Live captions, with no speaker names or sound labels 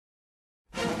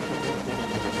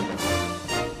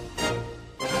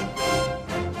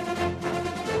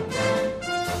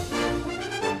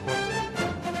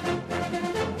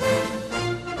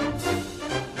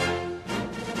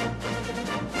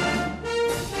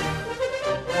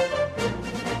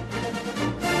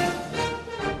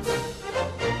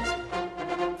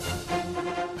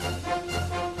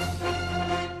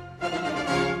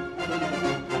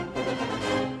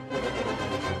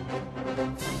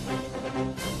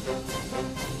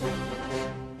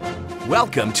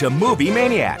Welcome to Movie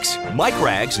Maniacs. Mike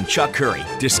Rags and Chuck Curry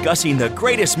discussing the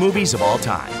greatest movies of all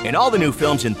time and all the new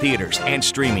films in theaters and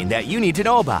streaming that you need to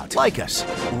know about. Like us,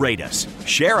 rate us,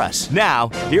 share us. Now,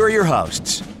 here are your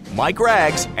hosts, Mike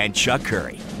Rags and Chuck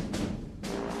Curry.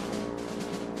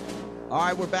 All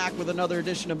right, we're back with another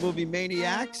edition of Movie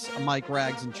Maniacs. I'm Mike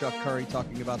Rags and Chuck Curry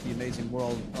talking about the amazing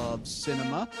world of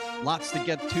cinema. Lots to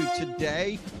get to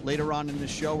today. Later on in the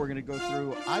show, we're going to go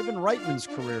through Ivan Reitman's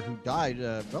career, who died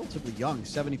relatively young,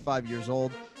 75 years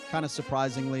old, kind of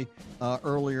surprisingly,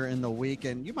 earlier in the week.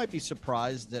 And you might be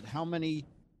surprised at how many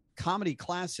comedy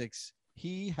classics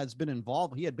he had been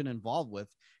involved with.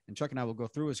 And Chuck and I will go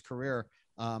through his career.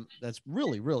 That's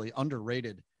really, really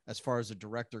underrated as far as a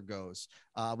director goes.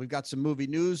 We've got some movie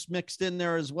news mixed in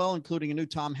there as well, including a new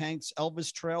Tom Hanks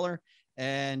Elvis trailer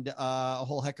and a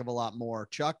whole heck of a lot more.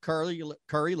 Chuck Curry,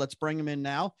 let's bring him in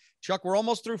now. Chuck, we're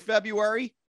almost through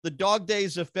February, the dog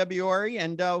days of February,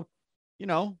 and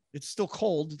it's still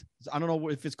cold. I don't know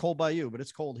if it's cold by you, but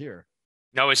it's cold here.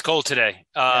 No, it's cold today.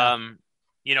 And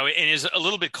it's a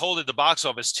little bit cold at the box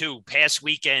office too. Past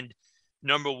weekend,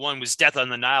 number one was Death on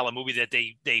the Nile, a movie that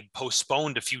they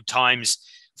postponed a few times.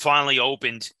 Finally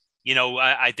opened.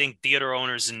 I think theater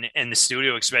owners and the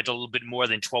studio expect a little bit more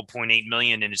than 12.8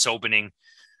 million in its opening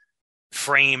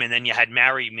frame. And then you had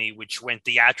Marry Me, which went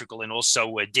theatrical, and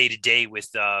also Day to Day with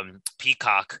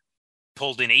Peacock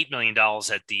pulled in $8 million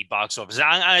at the box office.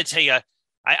 I'm going to tell you,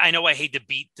 I know I hate to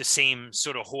beat the same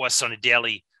sort of horse on a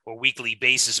daily or weekly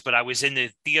basis, but I was in the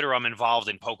theater I'm involved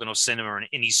in, Pocono Cinema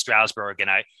in East Stroudsburg,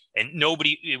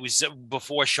 it was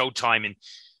before showtime, and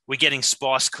we're getting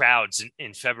sparse crowds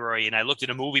in February. And I looked at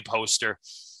a movie poster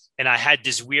and I had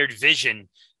this weird vision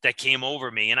that came over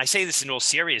me. And I say this in all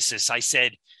seriousness. I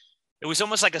said, it was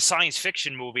almost like a science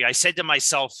fiction movie. I said to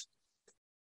myself,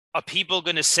 are people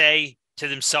going to say to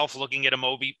themselves, looking at a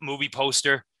movie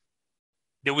poster,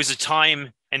 there was a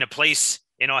time and a place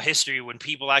in our history when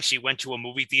people actually went to a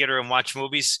movie theater and watched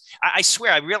movies? I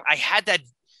swear, I had that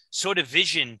sort of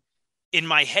vision in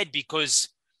my head, because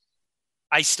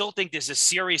I still think there's a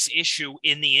serious issue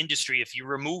in the industry. If you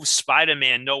remove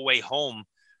Spider-Man No Way Home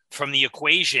from the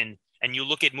equation and you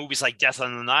look at movies like Death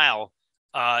on the Nile,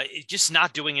 it's just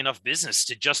not doing enough business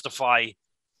to justify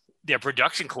their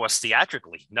production costs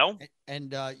theatrically. No?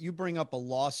 And you bring up a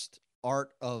lost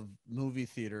art of movie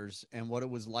theaters and what it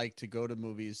was like to go to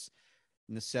movies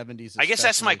in the 70s. Especially. I guess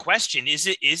that's my question. Is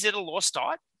it a lost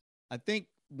art? I think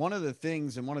one of the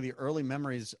things and one of the early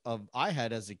memories I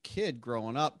had as a kid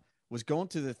growing up was going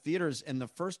to the theaters, and the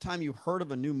first time you heard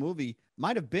of a new movie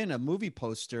might have been a movie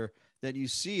poster that you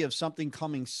see of something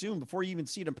coming soon before you even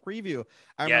see it in preview.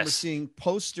 I remember seeing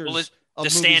posters of the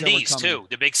standees too,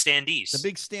 the big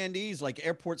standees, like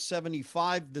Airport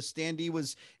 75. The standee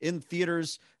was in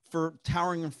theaters for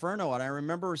Towering Inferno, and I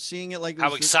remember seeing it. Like,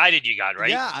 how excited you got, right?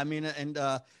 Yeah, I mean, and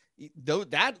though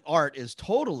that art is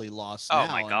totally lost now. Oh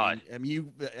my God! I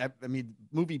mean,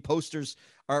 movie posters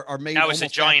are made. Now it's a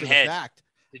giant head. Fact.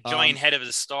 The giant head of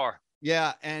the star.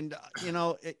 Yeah. And,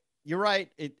 you're right.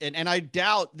 And I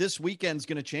doubt this weekend's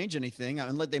going to change anything.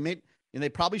 Unless they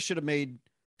probably should have made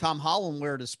Tom Holland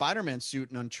wear the Spider-Man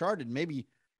suit in Uncharted. Maybe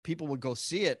people would go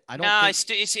see it. I don't know. It's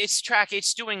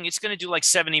going to do like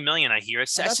 70 million. I hear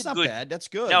that's not bad. That's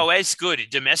good. No, it's good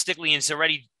domestically. And it's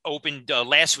already opened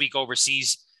last week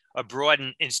overseas, abroad,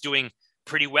 and it's doing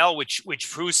pretty well, which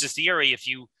proves the theory. If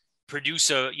you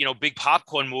produce a, big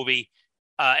popcorn movie,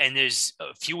 and there's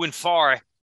few and far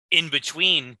in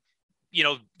between,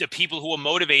 the people who are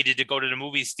motivated to go to the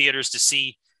movie theaters to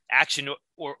see action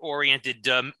or oriented,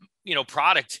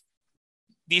 product.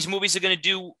 These movies are going to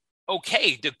do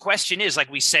okay. The question is,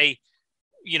 like we say,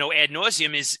 ad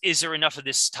nauseum, is there enough of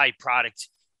this type product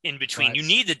in between? Right. You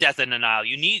need the Death on the Nile.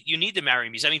 You need the Marry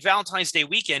Me. I mean, Valentine's Day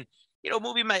weekend, a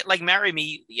movie like Marry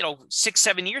Me,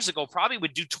 6-7 years ago probably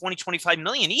would do 20-25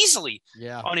 million easily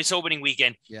on its opening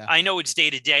weekend. Yeah. I know it's Day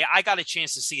to Day. I got a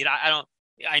chance to see it.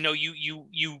 I know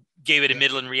you gave it a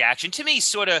middling reaction. To me,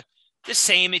 sort of the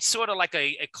same. It's sort of like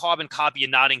a carbon copy of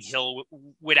Notting Hill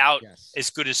without as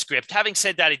good a script. Having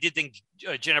said that, I did think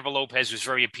Jennifer Lopez was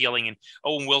very appealing, and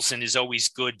Owen Wilson is always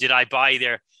good. Did I buy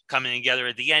their coming together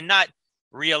at the end? Not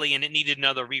really, and it needed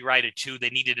another rewrite or two. They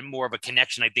needed more of a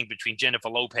connection, I think, between Jennifer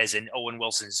Lopez and Owen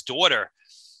Wilson's daughter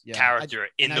character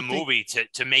in the movie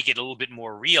to make it a little bit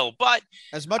more real. But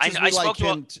as much as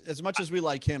we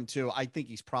like him too, I think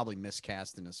he's probably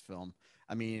miscast in this film.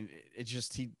 I mean, it's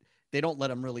just they don't let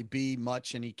him really be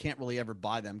much, and he can't really ever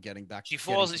buy them getting back.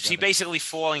 She basically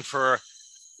falling for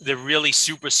the really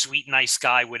super sweet, nice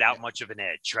guy without much of an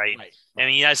edge, right? I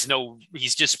mean,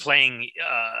 he's just playing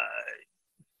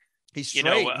He's You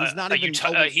know, straight. He's not even.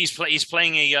 he's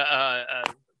playing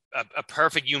a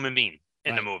perfect human being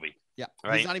in the movie. Yeah,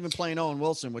 right? He's not even playing Owen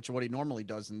Wilson, which is what he normally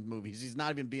does in movies. He's not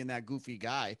even being that goofy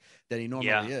guy that he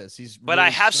normally is. He's. But really I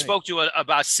have straight. spoke to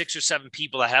about 6 or 7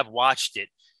 people that have watched it,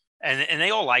 and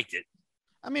they all liked it.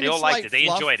 I mean, they all liked it. They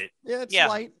fluff. enjoyed it. Yeah, it's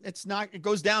light. It's not. It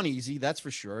goes down easy. That's for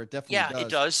sure. It definitely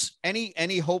does. It does.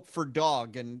 Any hope for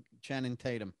Dog and Channing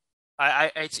Tatum?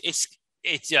 It's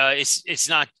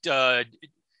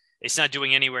not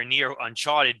doing anywhere near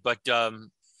Uncharted, but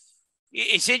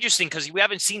it's interesting because we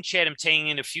haven't seen Channing Tatum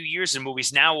in a few years in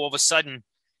movies. Now all of a sudden,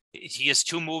 he has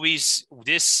 2 movies.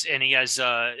 This and he has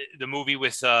the movie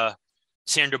with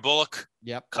Sandra Bullock.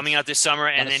 Coming out this summer,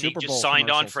 and then he just signed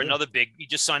on for another big. He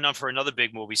just signed on for another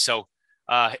big movie, so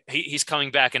he's coming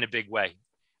back in a big way.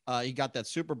 He got that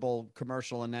Super Bowl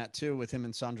commercial in that too, with him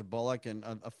and Sandra Bullock and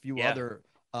a few other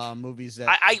movies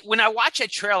that when I watch that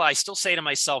trailer, I still say to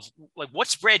myself, like,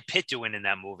 what's Brad Pitt doing in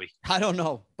that movie? I don't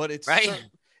know, but it's right.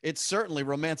 It's certainly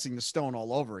Romancing the Stone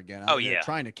all over again. They're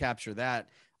trying to capture that.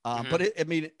 But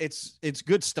it's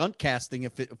good stunt casting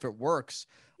if it works.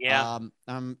 Yeah.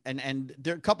 And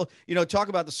there are a couple, talk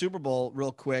about the Super Bowl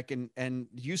real quick. And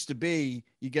used to be,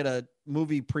 you get a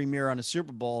movie premiere on a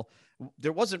Super Bowl.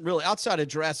 There wasn't really, outside of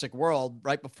Jurassic World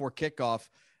right before kickoff.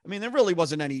 I mean, there really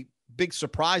wasn't any big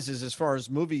surprises as far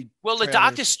as movie. Well, the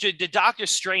Doctor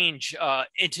Strange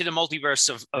Into the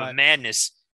Multiverse of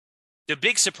Madness. The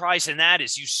big surprise in that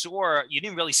is you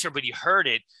didn't really see, but you heard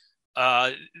it.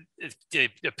 The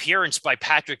appearance by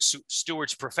Patrick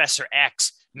Stewart's Professor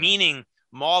X, meaning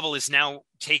Marvel is now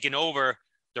taking over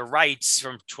the rights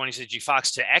from 20th Century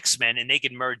Fox to X-Men, and they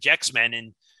can merge X-Men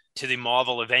into the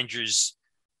Marvel Avengers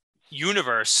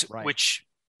universe, which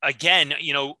again,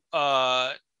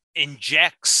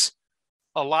 injects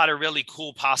a lot of really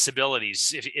cool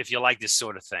possibilities if you like this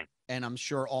sort of thing. And I'm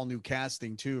sure all new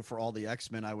casting too for all the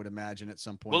X-Men, I would imagine at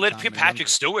some point. Well, let Patrick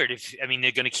Stewart,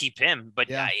 they're going to keep him,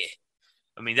 but I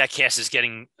mean, that cast is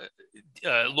getting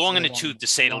long in the tooth, to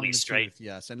say the least, right?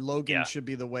 Yes, and Logan should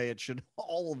be the way it should.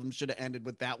 All of them should have ended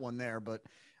with that one there, but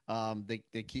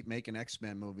they keep making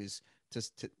X-Men movies to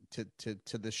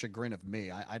the chagrin of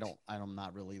me. I'm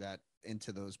not really that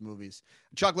into those movies.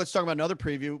 Chuck, let's talk about another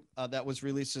preview that was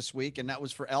released this week, and that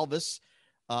was for Elvis.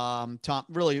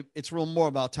 It's real more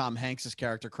about Tom Hanks's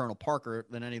character, Colonel Parker,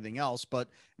 than anything else, but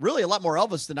really a lot more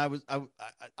Elvis than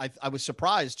I was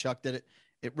surprised, Chuck, that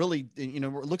it really, it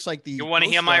looks like the. You want to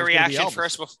hear my reaction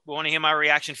first? Want to hear my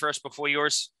reaction first before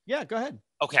yours? Yeah, go ahead.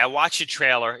 Okay, I watched the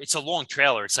trailer. It's a long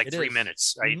trailer. It's like 3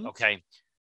 minutes, right? Mm-hmm. Okay.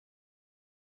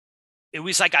 It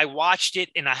was like I watched it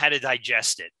and I had to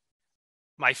digest it.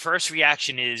 My first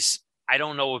reaction is, I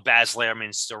don't know if Baz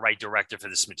Luhrmann's the right director for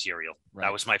this material. Right.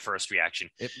 That was my first reaction.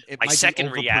 My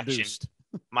second reaction,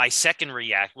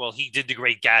 well, he did The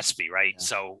Great Gatsby, right? Yeah.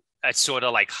 So that's sort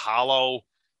of like hollow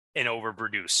and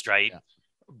overproduced, right? Yeah.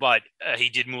 But he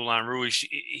did Moulin Rouge.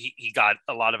 He got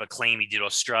a lot of acclaim. He did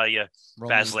Australia,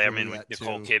 Baz Luhrmann with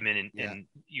Nicole Kidman and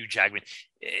Hugh Jackman.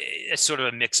 It's sort of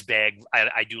a mixed bag.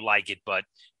 I do like it, but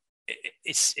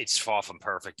it's far from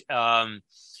perfect.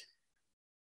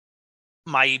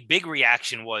 My big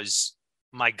reaction was,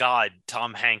 my God,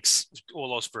 Tom Hanks, all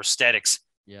those prosthetics.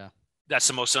 Yeah. That's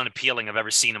the most unappealing I've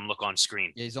ever seen him look on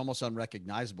screen. Yeah, he's almost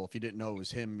unrecognizable. If you didn't know it was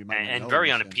him, you might and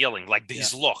very unappealing. Like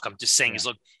his look. I'm just saying his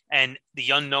look. And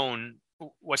the unknown,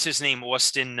 what's his name?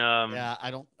 Austin.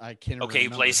 I can't. Okay, he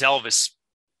plays Elvis.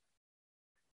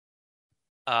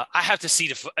 I have to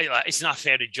see it's not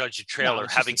fair to judge the trailer.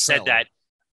 Having said that,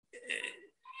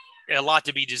 a lot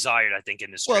to be desired, I think,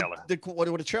 in this trailer.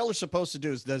 What a trailer's supposed to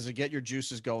do is, does it get your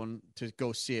juices going to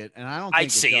go see it? And I don't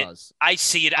think it does. I'd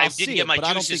see it. I didn't get my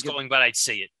juices going, but I'd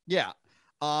see it. Yeah.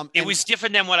 It was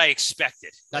different than what I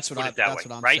expected. That's what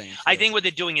I'm right? saying. I think what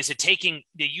they're doing is they're taking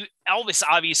Elvis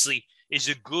obviously is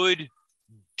a good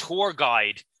tour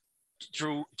guide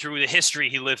through the history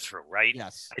he lived through, right?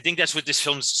 Yes. I think that's what this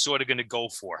film's sort of going to go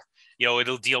for.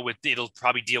 It'll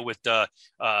probably deal with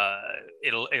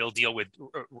it'll deal with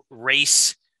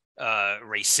race,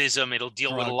 racism. It'll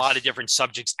deal with a lot of different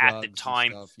subjects at the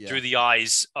time through the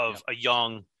eyes of a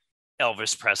young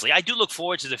Elvis Presley. I do look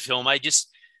forward to the film. I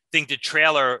just think the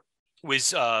trailer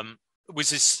was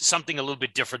just something a little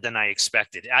bit different than I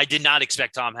expected. I did not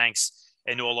expect Tom Hanks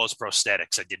and all those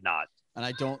prosthetics. I did not. And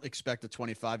I don't expect a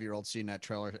 25-year-old seeing that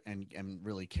trailer and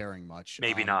really caring much.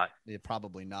 Maybe not. Yeah,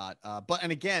 probably not.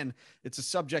 And again, it's a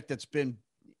subject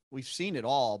we've seen it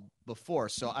all before.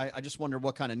 So I just wonder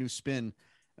what kind of new spin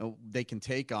they can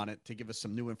take on it to give us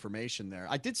some new information there.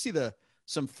 I did see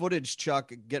some footage,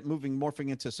 Chuck,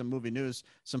 morphing into some movie news,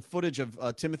 some footage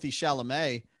of Timothy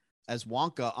Chalamet as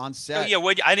Wonka on Oh, set. yeah.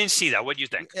 I didn't see that. What do you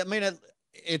think? I mean,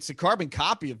 it's a carbon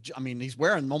copy of. I mean, he's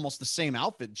wearing almost the same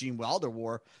outfit Gene Wilder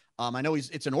wore. I know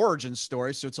it's an origin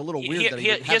story, so it's a little weird that he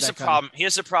would have Here's that the problem.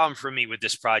 Here's the problem for me with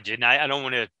this project, and I don't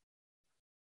want to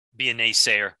be a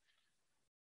naysayer.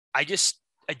 I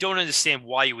don't understand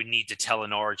why you would need to tell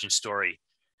an origin story,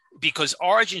 because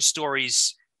origin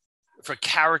stories for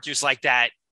characters like that,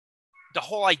 the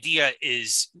whole idea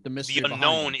is the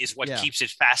unknown is what keeps it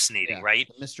fascinating, right?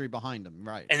 The mystery behind them,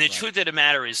 right? And the truth of the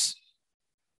matter is,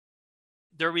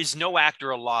 there is no actor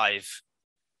alive,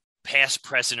 past,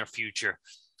 present, or future,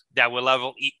 that will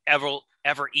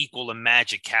ever equal the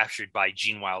magic captured by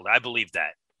Gene Wilder. I believe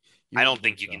that. I don't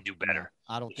think you can do better.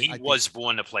 No, I don't. He was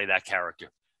born to play that character,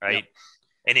 right?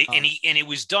 Yep. And it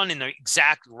was done in the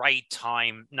exact right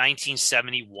time,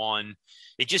 1971.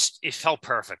 It felt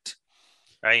perfect,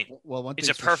 right? Well, it's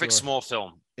a perfect small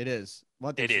film. It is.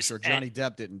 One thing for sure, Johnny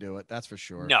Depp didn't do it. That's for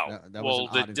sure. No.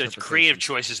 The creative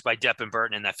choices by Depp and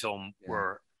Burton in that film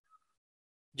were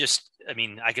just. I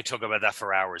mean, I could talk about that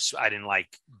for hours. I didn't like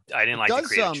the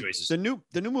creative choices. The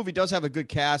new movie does have a good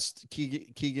cast.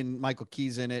 Keegan Michael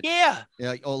Key's in it. Yeah.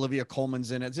 Olivia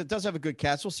Colman's in it. It does have a good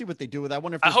cast. We'll see what they do with it.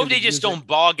 I hope they just don't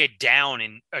bog it down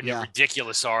in a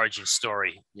ridiculous origin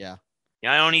story. Yeah.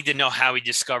 I don't need to know how he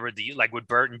discovered like what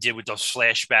Burton did with those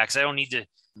flashbacks. I don't need to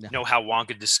know how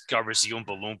Wonka discovers the Oompa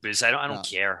Loompas. I don't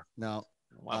care. No.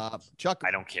 Chuck, I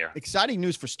don't care. Exciting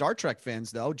news for Star Trek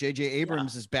fans, though. J.J.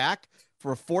 Abrams is back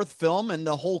for a fourth film, and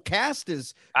the whole cast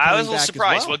is. I was a little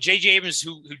surprised. Well, J.J. Abrams,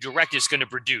 who directed, is going to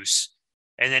produce,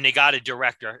 and then they got a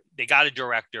director.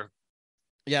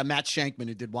 Yeah, Matt Shankman,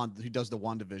 who does the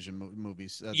WandaVision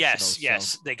movies.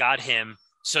 Yes, they got him.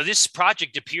 So this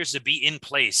project appears to be in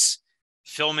place,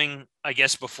 filming, I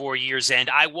guess, before year's end.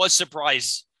 I was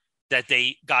surprised that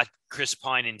they got Chris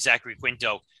Pine and Zachary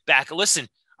Quinto back. Listen,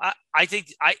 I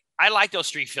think I like those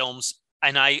three films,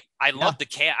 and I love the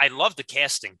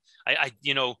casting.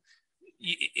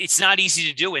 It's not easy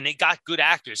to do, and they got good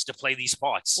actors to play these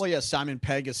parts. Well, yeah, Simon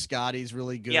Pegg as Scotty's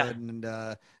really good, and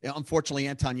unfortunately,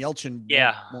 Anton Yelchin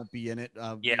won't be in it.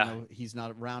 He's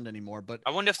not around anymore. But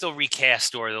I wonder if they'll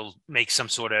recast, or they'll make some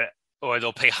sort of, or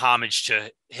they'll pay homage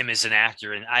to him as an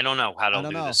actor. And I don't know how they'll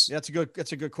do this. That's a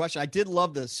good question. I did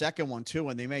love the second one too,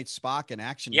 when they made Spock an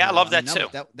action. Yeah, I love that too.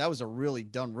 That was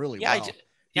done really well.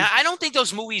 I don't think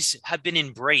those movies have been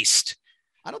embraced.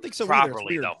 I don't think so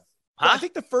properly either. Though. Huh? I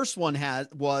think the first one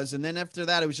was, and then after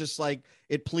that, it was just like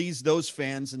it pleased those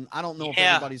fans, and I don't know if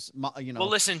everybody's, Well,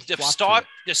 listen,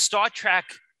 the Star Trek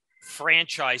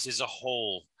franchise as a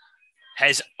whole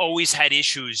has always had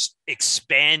issues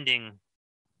expanding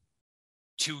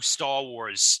to Star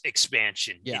Wars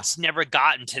expansion. Yeah. It's never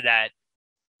gotten to that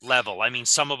level. I mean,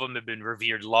 some of them have been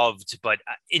revered, loved, but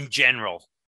in general.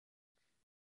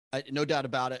 No doubt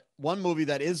about it. One movie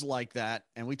that is like that,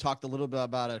 and we talked a little bit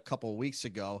about it a couple of weeks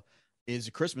ago, is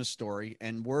A Christmas Story.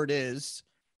 And word is,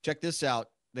 check this out,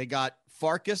 they got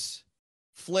Farkas,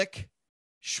 Flick,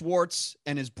 Schwartz,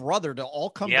 and his brother to all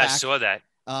come back. Yeah, I saw that.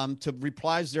 To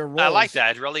reprise their roles. I like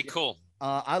that. Really cool.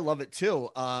 I love it too.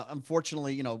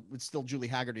 Unfortunately, it's still Julie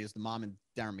Haggerty as the mom, and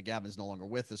Darren McGavin is no longer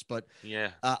with us. But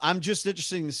I'm just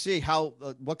interested to see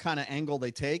what kind of angle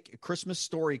they take. A Christmas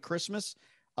Story Christmas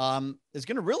is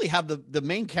going to really have the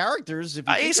main characters. If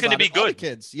he's going to be good,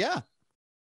 kids, yeah.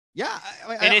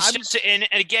 And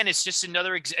again, it's just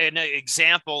another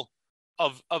example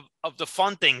of the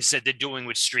fun things that they're doing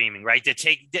with streaming, right?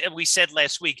 We said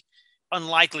last week,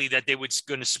 unlikely that they was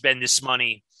going to spend this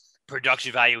money,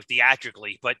 production value,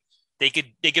 theatrically, but they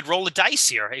could roll the dice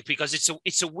here, right? Because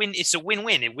it's a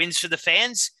win-win. It wins for the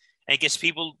fans, and it gets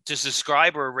people to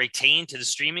subscribe or retain to the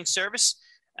streaming service.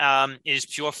 It is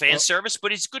pure fan service,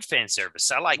 but it's good fan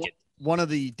service. I like it. One of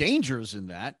the dangers in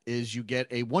that is you get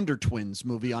a Wonder Twins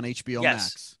movie on HBO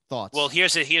Max. Thoughts? Well,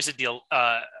 here's the deal.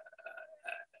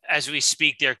 As we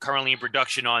speak, they're currently in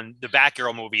production on the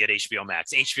Batgirl movie at HBO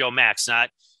Max. HBO Max,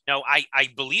 not. No, I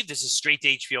believe this is straight to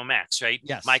HBO Max, right?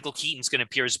 Yes. Michael Keaton's going to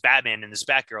appear as Batman in this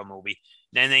Batgirl movie.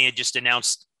 And then they had just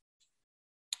announced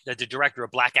that the director of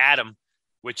Black Adam,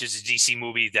 which is a DC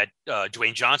movie that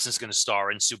Dwayne Johnson's going to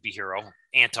star in,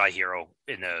 anti-hero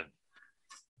in the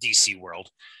DC world.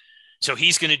 So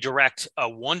he's going to direct a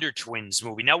Wonder Twins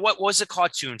movie. Now, what was the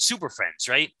cartoon? Super Friends,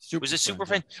 right? Was it Super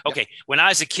Friends? Yeah. Okay. Yep. When I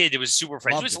was a kid, it was Super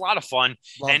Friends. It was a lot of fun.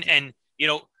 And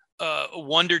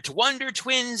Wonder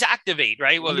Twins activate,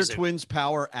 right? Wonder Twins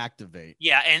power activate.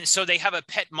 Yeah, and so they have a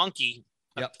pet monkey.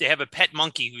 Yep. They have a pet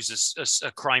monkey who's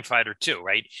a crime fighter too,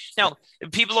 right? Now,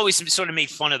 people always sort of made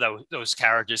fun of those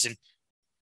characters, and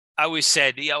I always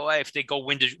said, if they go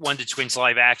Wonder Twins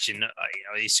live action,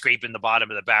 he's scraping the bottom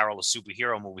of the barrel of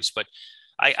superhero movies. But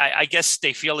I guess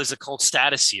they feel there's a cult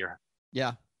status here.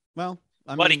 Yeah. Well,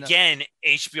 But again,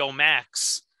 HBO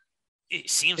Max, it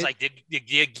seems like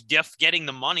they're getting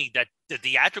the money that the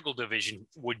theatrical division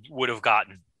would have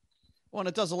gotten. Well, and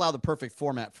it does allow the perfect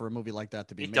format for a movie like that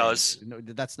to be made. It does. No,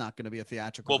 that's not going to be a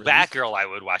theatrical release. Batgirl, I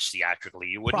would watch theatrically.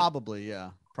 You wouldn't? Probably, yeah.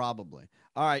 Probably.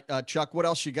 All right, Chuck, what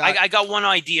else you got? I got one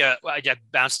idea that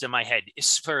bounced in my head.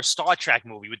 It's for a Star Trek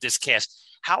movie with this cast.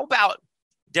 How about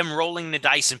them rolling the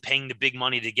dice and paying the big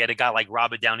money to get a guy like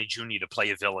Robert Downey Jr. to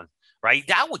play a villain, right?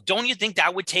 Don't you think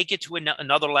that would take it to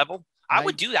another level? I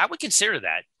would do that. I would consider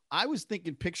that. I was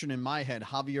picturing in my head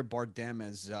Javier Bardem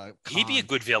as Khan, he'd be a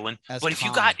good villain. But if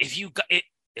you got it,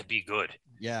 it'd be good.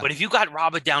 Yeah. But if you got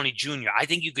Robert Downey Jr., I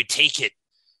think you could take it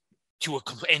to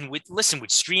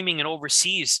with streaming and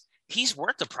overseas, he's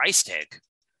worth the price tag.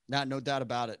 No doubt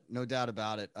about it. No doubt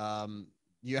about it.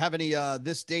 You have any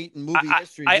this date in movie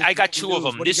history? I got two of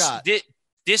them. What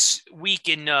This week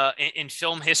in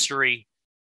film history,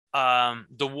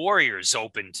 The Warriors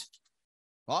opened.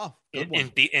 Oh, in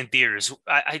theaters.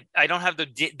 I don't have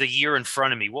the year in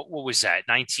front of me. What was that?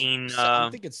 I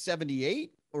think it's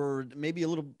 78 or maybe a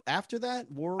little after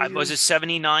that. Warriors. Was it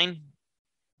 79?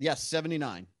 Yes,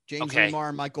 79. James Remar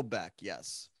and Michael Beck.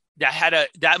 Yes.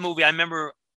 That movie. I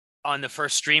remember on the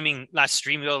first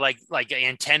like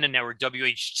Antenna Network,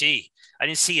 WHT. I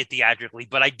didn't see it theatrically,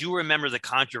 but I do remember the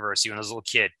controversy when I was a little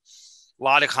kid. A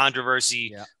lot of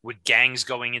controversy with gangs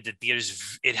going into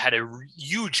theaters. It had a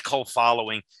huge cult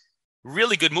following.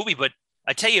 Really good movie, but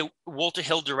I tell you, Walter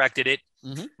Hill directed it.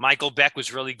 Mm-hmm. Michael Beck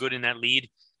was really good in that lead.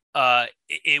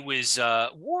 It was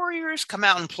Warriors come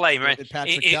out and play, right?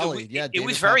 Patrick Kelly. It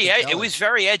was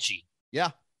very edgy. Yeah.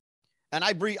 And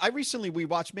I recently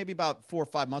rewatched, maybe about 4 or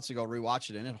 5 months ago, rewatched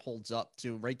it, and it holds up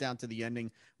to right down to the ending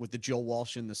with the Joe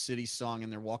Walsh and the City song,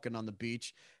 and they're walking on the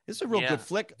beach. It's a real good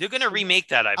flick. They're going to remake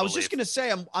that. I was just going to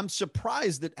say, I'm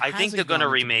surprised that I think they're going to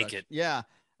remake it. Yeah.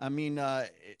 I mean,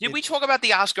 did we talk about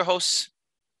the Oscar hosts?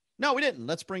 No, we didn't.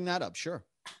 Let's bring that up. Sure.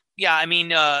 Yeah. I mean,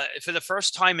 for the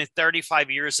first time in 35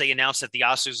 years, they announced that the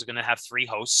Oscars are going to have 3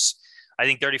 hosts. I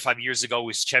think 35 years ago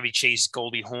was Chevy Chase,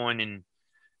 Goldie Hawn, and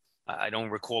I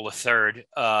don't recall a third.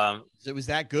 It was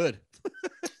that good.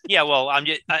 Yeah, well, I'm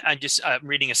just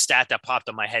reading a stat that popped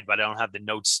in my head, but I don't have the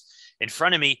notes in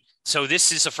front of me. So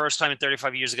this is the first time in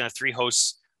 35 years they're going to have 3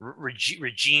 hosts: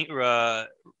 Regina Hall,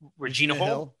 Regina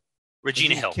Hill,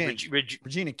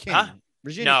 Regina King, huh?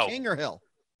 Regina King or Hill?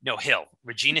 No, Hill,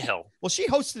 Regina Hill. Well, she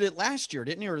hosted it last year,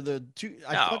 didn't she? Or the two?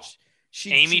 I thought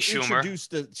Amy she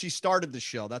Schumer. She started the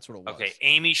show. That's what it was. Okay,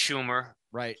 Amy Schumer,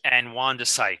 right, and Wanda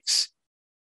Sykes.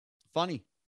 Funny.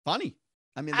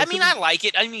 I mean, I like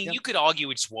it. I mean, you could argue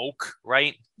it's woke,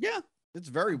 right? Yeah, it's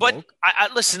very woke. But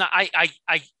I listen.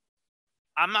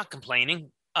 I'm not complaining.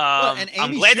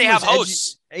 I'm glad they have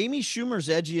hosts. Amy Schumer's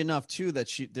edgy enough too that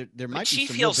there might be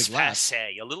some feels real big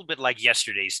passe, a little bit like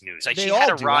yesterday's news. Like they she all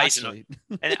had a do, rise, and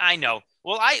I know.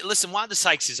 Well, Wanda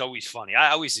Sykes is always funny.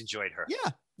 I always enjoyed her.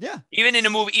 Yeah. Even in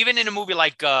a movie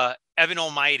like Evan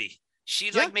Almighty,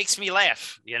 she makes me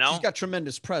laugh. You know, she's got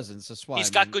tremendous presence. That's why she's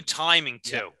got good timing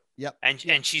too. Yep.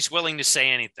 And she's willing to say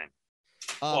anything.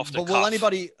 But will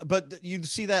anybody? But you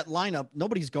see that lineup?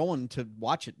 Nobody's going to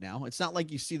watch it now. It's not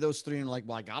like you see those 3 and like,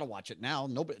 well, I gotta watch it now.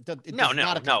 Nobody. No.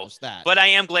 That. But I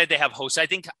am glad they have hosts. I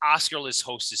think Oscar-less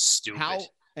host is stupid. How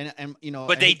and you know.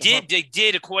 But they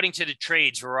did according to the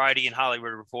trades, Variety and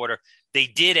Hollywood Reporter, they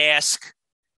did ask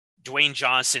Dwayne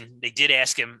Johnson. They did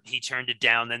ask him. He turned it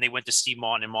down. Then they went to Steve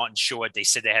Martin and Martin Short. They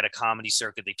said they had a comedy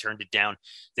circuit. They turned it down.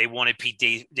 They wanted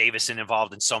Pete Davidson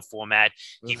involved in some format.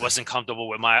 He wasn't comfortable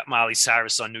with Miley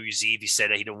Cyrus on New Year's Eve. He said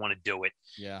that he didn't want to do it.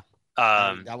 Yeah.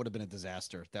 That would have been a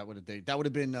disaster. That would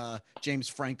have been James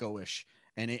Franco-ish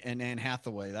and Anne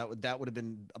Hathaway. That would have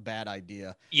been a bad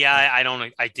idea. Yeah, I don't know.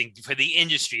 I think for the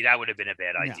industry, that would have been a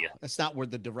bad idea. That's not where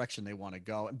the direction they want to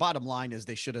go. And bottom line is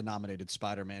they should have nominated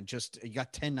Spider-Man. You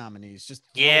got 10 nominees. Just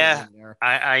throw it in there.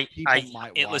 I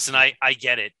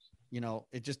get it. You know,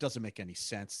 it just doesn't make any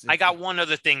sense. I got one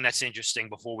other thing that's interesting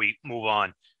before we move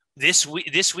on. This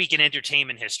week in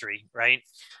entertainment history, right?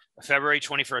 February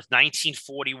 21st,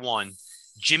 1941,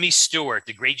 Jimmy Stewart,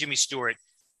 the great Jimmy Stewart,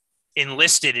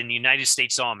 enlisted in the United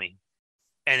States Army.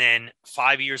 And then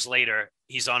 5 years later,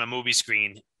 he's on a movie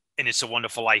screen in It's a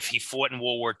Wonderful Life. He fought in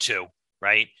World War II,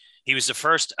 right? He was the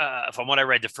first, from what I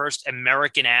read, the first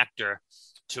American actor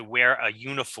to wear a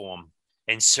uniform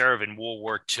and serve in World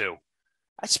War II.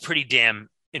 That's pretty damn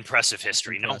impressive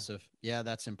history, impressive. No? Yeah,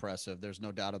 that's impressive. There's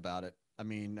no doubt about it. I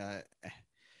mean,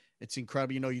 it's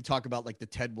incredible. You know, you talk about like the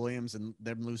Ted Williams and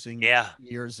them losing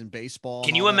years in baseball.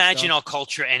 Can you imagine our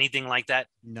culture anything like that?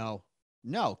 No.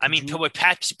 No, I mean, with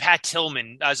Pat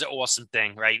Tillman, that was an awesome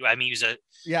thing, right? I mean, he was a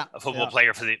football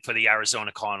player for the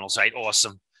Arizona Cardinals, right?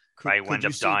 Awesome, right? Could Wound you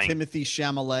up see dying. Timothy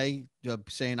Chalamet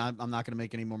saying, "I'm not going to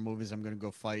make any more movies. I'm going to go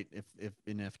fight if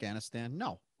in Afghanistan"?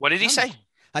 No. What did he say?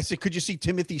 I said, could you see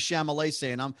Timothy Chalamet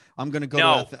saying, "I'm going to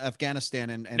go to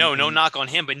Afghanistan and no knock on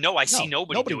him, but no, I see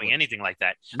nobody doing anything like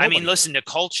that. I mean, listen, the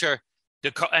culture.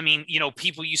 I mean,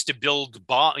 people used to build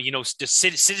the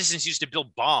citizens used to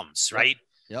build bombs, right?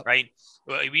 Yep. Right.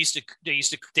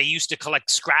 They used to collect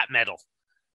scrap metal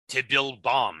to build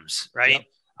bombs, right?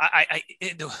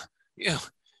 Yep.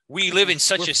 We live in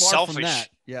such a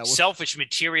selfish,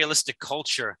 materialistic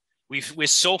culture. We're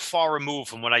so far removed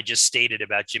from what I just stated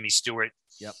about Jimmy Stewart.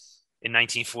 Yep. In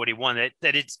 1941,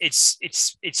 that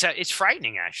it's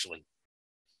frightening, actually.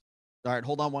 All right,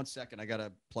 hold on 1 second. I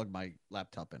gotta plug my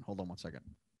laptop in. Hold on 1 second.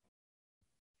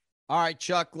 All right,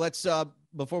 Chuck. Let's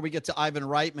before we get to Ivan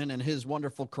Reitman and his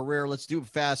wonderful career, let's do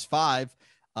Fast Five.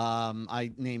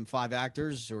 I name 5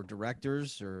 actors or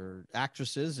directors or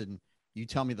actresses, and you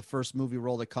tell me the first movie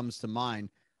role that comes to mind.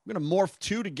 I'm going to morph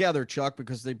 2 together, Chuck,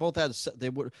 because they both had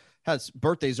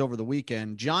birthdays over the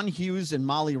weekend. John Hughes and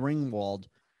Molly Ringwald.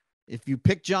 If you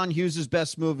pick John Hughes'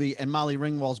 best movie and Molly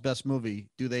Ringwald's best movie,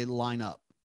 do they line up?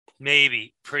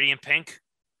 Maybe Pretty in Pink.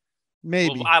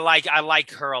 Maybe. Well, I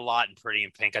like her a lot in Pretty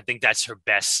in Pink. I think that's her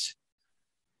best.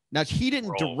 Now he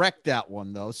didn't role. direct that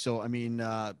one though, so I mean,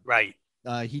 right.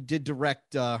 He did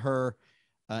direct her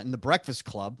in The Breakfast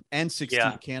Club and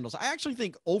 16 Candles. I actually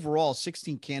think overall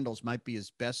 16 Candles might be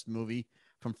his best movie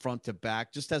from front to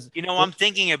back. Just as I'm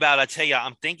thinking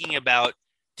about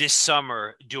this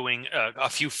summer doing a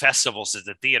few festivals at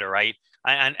the theater, right?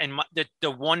 And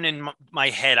the one in my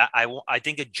head, I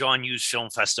think a John Hughes Film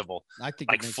Festival. I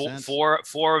think like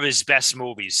four of his best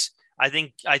movies. I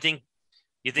think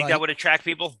you think that would attract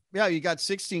people? Yeah, you got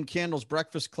 16 Candles,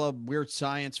 Breakfast Club, Weird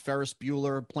Science, Ferris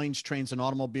Bueller, Planes, Trains, and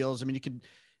Automobiles. I mean, you could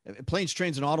Planes,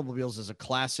 Trains, and Automobiles is a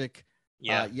classic.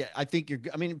 Yeah, I think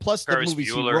plus Ferris the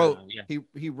movies Bueller, he wrote.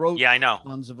 He wrote. Yeah, I know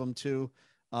tons of them too.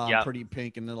 Pretty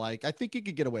Pink and the like. I think you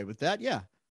could get away with that. Yeah.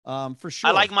 For sure.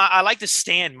 I like The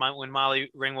Stand. When Molly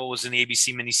Ringwald was in the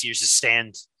ABC miniseries The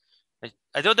Stand.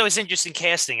 I thought that was interesting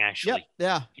casting, actually.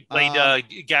 Yeah. He played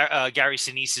Gary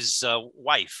Sinise's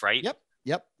wife, right?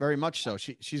 Yep. Very much so.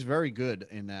 She's very good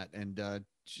in that, and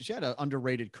she had an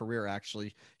underrated career.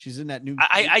 Actually, she's in that new.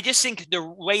 I just think the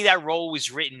way that role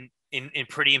was written in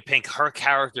Pretty in Pink, her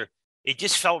character, it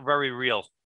just felt very real.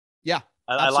 Yeah.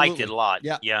 I liked it a lot.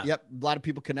 Yeah. Yep. A lot of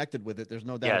people connected with it. There's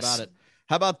no doubt about it.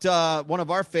 How about one of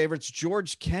our favorites,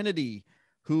 George Kennedy,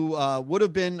 who would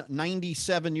have been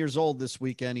 97 years old this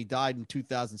weekend. He died in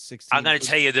 2016. I'm going to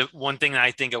tell you the one thing that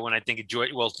I think of when I think of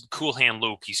George. Well, Cool Hand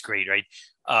Luke, he's great, right?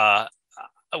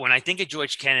 When I think of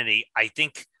George Kennedy, I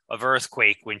think of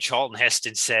Earthquake when Charlton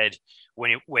Heston said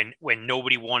when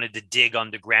nobody wanted to dig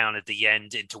underground at the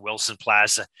end into Wilson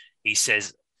Plaza, he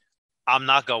says, "I'm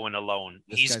not going alone.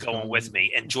 He's going with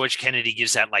me." And George Kennedy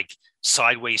gives that like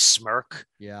sideways smirk.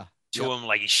 Yeah. To him,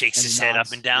 like he shakes his head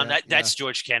up and down. That's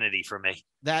George Kennedy for me.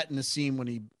 That and the scene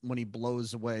when he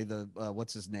blows away the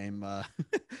what's his name,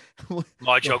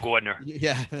 Marjo Gardner.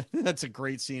 Yeah, that's a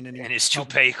great scene. And his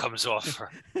toupee comes off.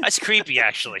 That's creepy,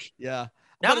 actually. Yeah,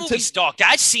 that movie's dark.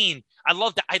 That scene, I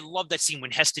love that. I love that scene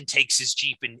when Heston takes his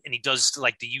Jeep and he does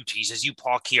like the U-T. He says, "You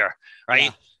park here,"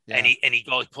 right? Yeah. And he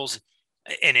pulls,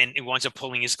 and then he winds up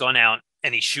pulling his gun out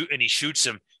and he shoots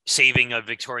him, saving a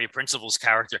Victoria Principal's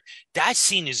character. That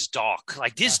scene is dark.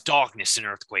 Like there's darkness in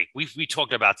Earthquake. We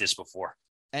talked about this before.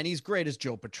 And he's great as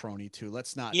Joe Petroni too.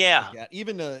 Let's not forget.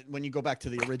 Even when you go back to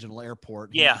the original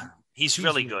Airport. He's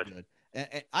really good.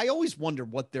 And I always wonder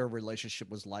what their relationship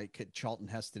was like at Charlton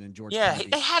Heston and George. Yeah, Kennedy.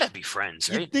 They had to be friends,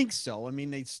 right? You'd think so. I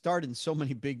mean, they starred in so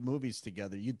many big movies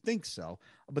together. You'd think so,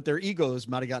 but their egos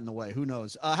might have gotten in the way. Who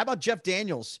knows? How about Jeff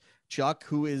Daniels, Chuck,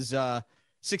 who is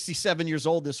 67 years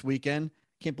old this weekend?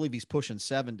 Can't believe he's pushing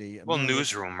 70. Well,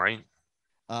 Newsroom, right?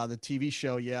 The TV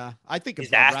show, yeah. I think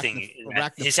his acting,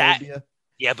 Arachnophobia.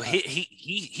 Yeah, but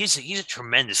he's a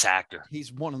tremendous actor.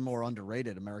 He's one of the more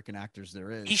underrated American actors there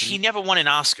is. He never won an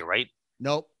Oscar, right?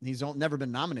 Nope, he's never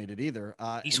been nominated either.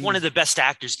 He's one of the best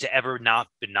actors to ever not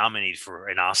been nominated for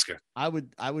an Oscar. I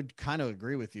would kind of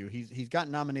agree with you. He's got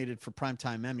nominated for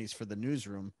Primetime Emmys for The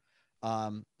Newsroom.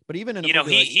 But even in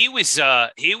he was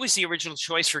the original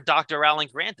choice for Dr. Alan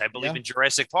Grant, I believe, in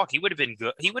Jurassic Park. He would have been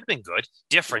good. He would have been good.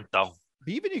 Different though.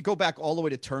 But even you go back all the way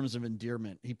to Terms of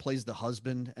Endearment. He plays the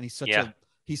husband, and he's such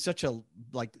a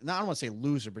like, I don't want to say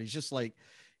loser, but he's just like,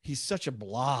 he's such a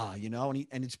blah, and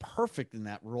he's perfect in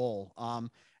that role.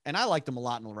 And I liked him a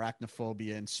lot in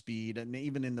Arachnophobia and Speed, and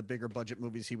even in the bigger budget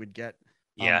movies he would get.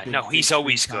 He's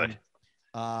always good.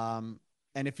 And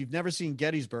if you've never seen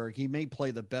Gettysburg, he may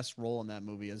play the best role in that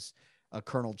movie as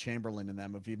Colonel Chamberlain in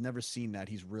that movie. If you've never seen that,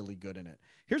 he's really good in it.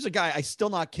 Here's a guy I still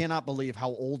cannot believe how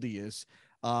old he is.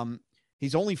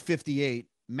 He's only 58.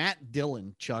 Matt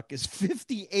Dillon, Chuck, is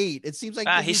 58. It seems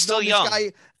like he's still young. This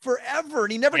guy forever,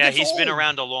 and he never gets old. He's been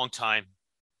around a long time.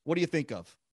 What do you think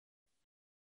of?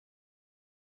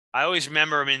 I always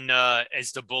remember him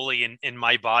as the bully in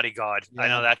My Bodyguard. Yeah. I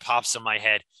know that pops in my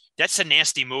head. That's a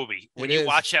nasty movie. When you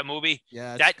watch that movie,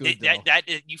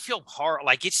 that you feel horror.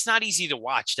 Like, it's not easy to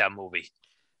watch that movie.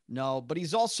 No, but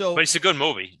it's a good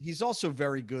movie. He's also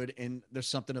very good in There's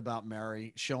Something About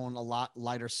Mary, showing a lot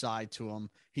lighter side to him.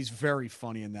 He's very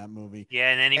funny in that movie.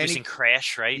 Yeah, and then he was in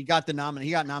Crash, right? He got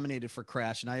nominated for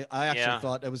Crash, and I actually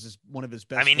thought that was one of his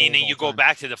best. I mean, you go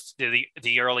back to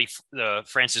the early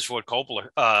Francis Ford Coppola.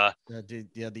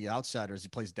 The Outsiders. He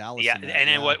plays Dallas. Yeah, and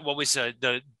then what was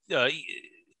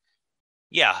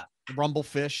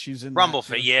Rumblefish. He's in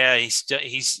Rumblefish. Yeah,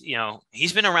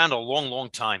 he's been around a long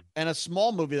time. And a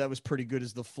small movie that was pretty good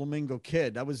is The Flamingo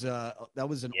Kid. That was an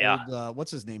old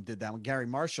what's his name did that one? Gary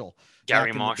Marshall.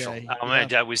 Man,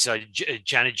 that was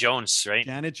Janet Jones, right?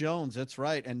 Janet Jones, that's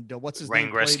right. And what's his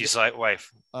name? Wayne Gretzky's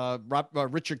wife.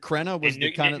 Richard Crenna was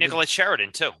Nicholas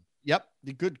Sheridan too. Yep,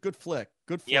 good flick.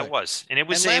 Good flick. Yeah, it was, and it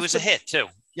was a hit too.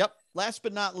 Yep. Last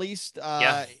but not least,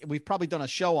 we've probably done a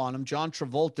show on him. John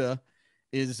Travolta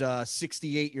is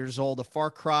 68 years old, a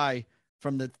far cry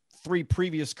from the 3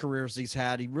 previous careers he's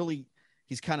had.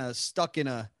 He's kind of stuck in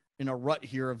a rut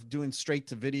here of doing straight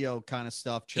to video kind of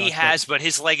stuff. Chuck. He has, but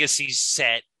his legacy's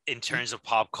set in terms of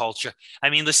pop culture. I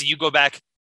mean, listen, you go back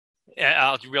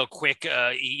real quick,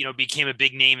 became a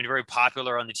big name and very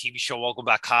popular on the TV show Welcome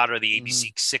Back, Kotter, the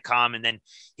ABC sitcom. And then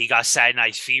he got Saturday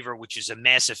Night Fever, which is a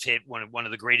massive hit, one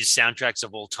of the greatest soundtracks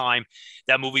of all time.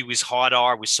 That movie was hard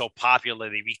R, was so popular,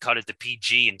 they recut it to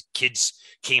PG and kids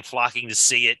came flocking to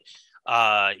see it.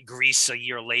 Grease a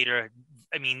year later.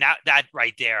 I mean, that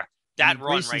right there,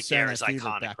 run right there is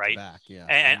iconic, right? Yeah.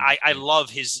 And I love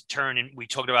his turn. And we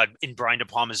talked about in Brian De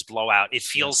Palma's Blowout. It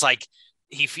feels like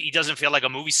he doesn't feel like a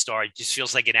movie star. It just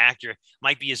feels like an actor.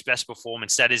 Might be his best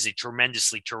performance. That is a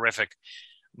tremendously terrific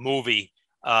movie.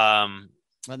 And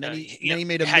then he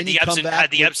made a mini comeback.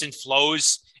 Had the ebbs and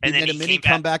flows. And then he made a mini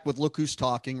comeback with Look Who's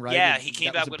Talking, right? Yeah, he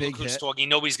came back with Look Who's Talking.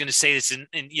 Nobody's going to say this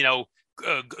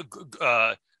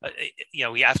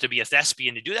you have to be a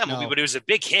thespian to do that movie, but it was a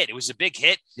big hit.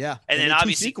 Yeah. And then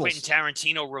obviously Quentin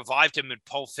Tarantino revived him in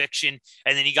Pulp Fiction,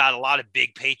 and then he got a lot of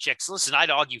big paychecks. Listen, I'd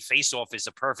argue Face Off is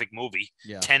a perfect movie.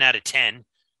 Yeah. 10 out of 10.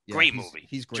 Yeah, great movie.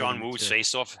 He's great. John Woo's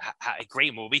Face Off,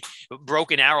 great movie.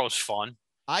 Broken Arrow's fun.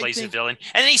 Plays a villain,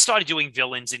 and then he started doing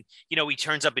villains, and he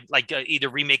turns up at either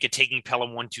remake of Taking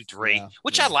Pelham 1, 2, 3,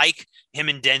 which I like him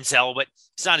and Denzel, but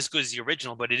it's not as good as the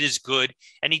original, but it is good.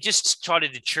 And he just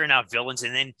started to churn out villains,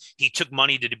 and then he took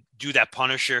money to do that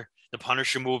the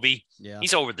Punisher movie. Yeah,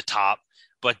 he's over the top,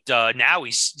 but now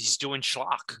he's doing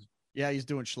schlock. Yeah, he's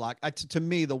doing schlock. To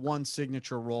me, the one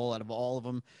signature role out of all of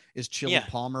them is Chili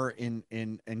Palmer in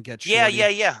Get Shorty.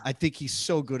 Yeah. I think he's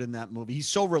so good in that movie. He's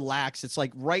so relaxed. It's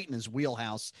like right in his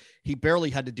wheelhouse. He barely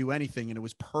had to do anything, and it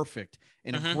was perfect.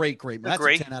 And a great. That's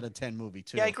a 10 out of 10 movie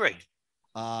too. Yeah, I agree.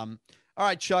 All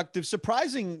right, Chuck. The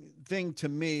surprising thing to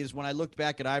me is when I looked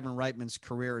back at Ivan Reitman's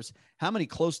career is how many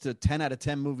close to 10 out of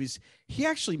 10 movies he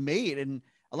actually made. And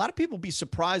a lot of people be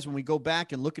surprised when we go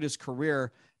back and look at his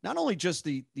career. Not only just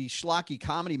the schlocky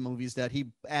comedy movies that he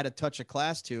added a touch of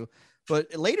class to,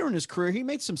 but later in his career, he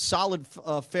made some solid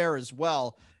fare as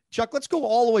well. Chuck, let's go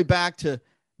all the way back to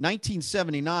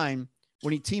 1979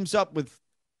 when he teams up with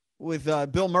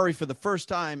Bill Murray for the first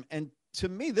time. And to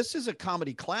me, this is a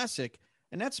comedy classic,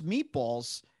 and that's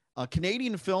Meatballs, a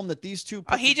Canadian film that these two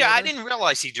put together. I didn't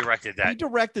realize he directed that. He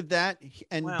directed that,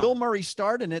 and Bill Murray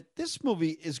starred in it. This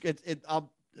movie is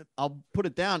I'll put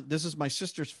it down. This is my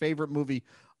sister's favorite movie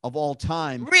of all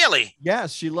time. Really?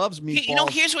 Yes, she loves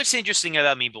Meatballs. Here's what's interesting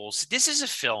about Meatballs. This is a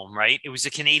film, right? It was a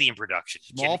Canadian production.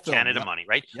 Small film, Canada money,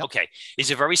 right? Yep. Okay.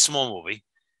 It's a very small movie.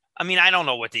 I mean, I don't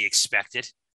know what they expected,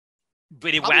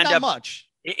 but it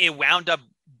wound up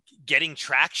getting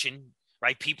traction,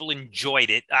 right? People enjoyed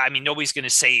it. I mean, nobody's going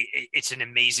to say it's an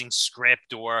amazing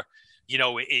script or,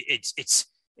 it's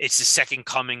the second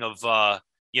coming of, of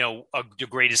the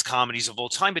greatest comedies of all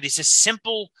time, but it's a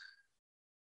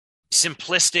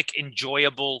simplistic,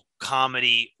 enjoyable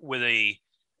comedy with a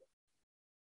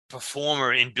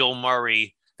performer in Bill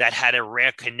Murray that had a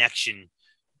rare connection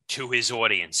to his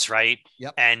audience, right?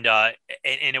 Yep. And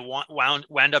it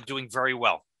wound up doing very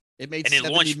well. It made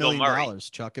 $70 million,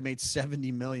 Chuck. It made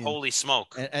 $70 million. Holy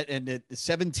smoke! And it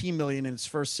 $17 million in its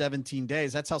first 17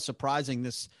 days. That's how surprising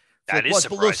this That is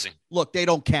surprising. Look, they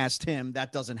don't cast him.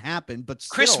 That doesn't happen. But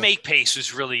still, Chris Makepeace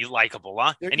was really likable,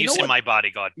 huh? And he's in My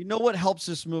Bodyguard. You know what helps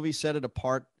this movie set it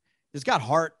apart? It's got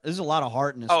heart. There's a lot of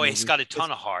heart in this movie. It's got a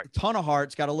ton of heart. A ton of heart.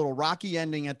 It's got a little rocky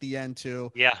ending at the end,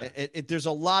 too. Yeah. There's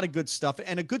a lot of good stuff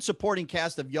and a good supporting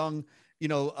cast of young,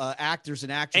 actors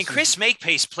and actresses. And Chris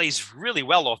Makepeace plays really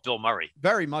well off Bill Murray.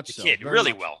 Very much so. Kid,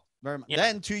 really well. Very much.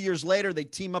 Then 2 years later, they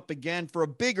team up again for a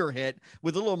bigger hit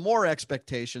with a little more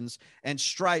expectations. And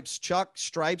Stripes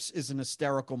is an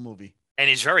hysterical movie. And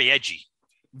he's very edgy.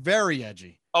 Very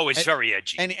edgy. Oh, it's very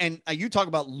edgy. And you talk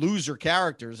about loser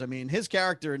characters. I mean, his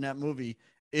character in that movie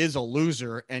is a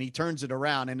loser, and he turns it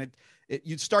around. And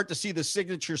you start to see the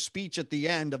signature speech at the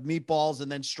end of Meatballs,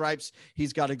 and then Stripes.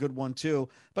 He's got a good one too.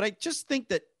 But I just think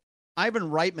that Ivan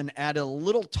Reitman added a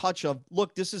little touch of,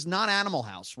 look, this is not Animal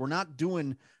House. We're not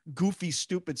doing goofy,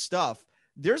 stupid stuff.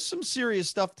 There's some serious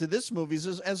stuff to this movie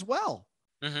as well.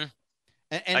 Mm-hmm.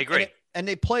 And I agree. And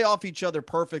they play off each other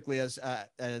perfectly as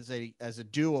a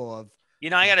duo of.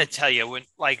 I got to tell you,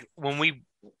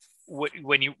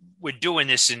 when you were doing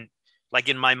this, and like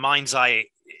in my mind's eye,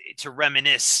 to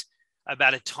reminisce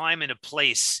about a time and a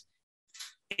place,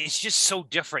 it's just so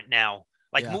different now.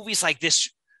 Movies like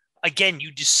this, again,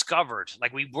 you discovered,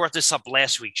 like we brought this up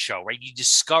last week's show, right? You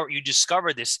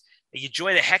discover this, you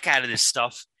enjoy the heck out of this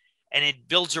stuff, and it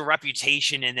builds a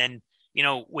reputation. And then,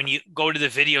 when you go to the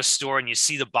video store and you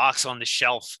see the box on the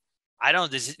shelf,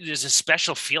 there's a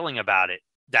special feeling about it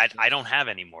that I don't have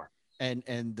anymore.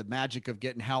 And the magic of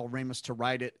getting Hal Ramis to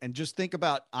write it. And just think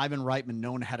about Ivan Reitman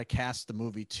knowing how to cast the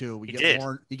movie too. You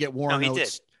get Warren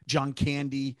Oates, John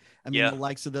Candy. I mean, the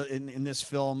likes of in this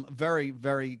film, very,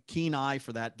 very keen eye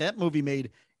for that. That movie made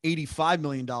 $85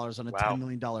 million on a $10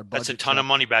 million budget. That's a ton of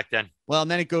money back then. Well,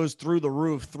 and then it goes through the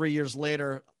roof 3 years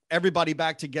later, everybody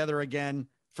back together again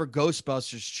for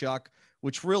Ghostbusters, Chuck,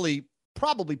 which really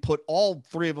probably put all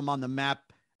three of them on the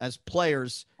map as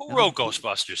players. Who wrote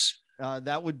Ghostbusters?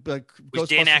 That would was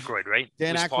Dan Aykroyd, right?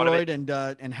 Dan Aykroyd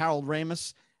and Harold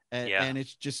Ramis, and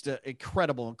it's just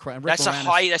incredible. That's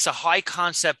a high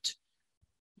concept,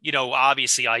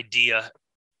 obviously idea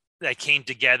that came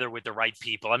together with the right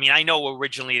people. I mean, I know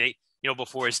originally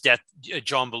before his death,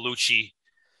 John Belushi,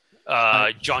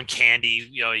 John Candy,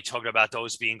 he talked about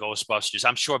those being Ghostbusters.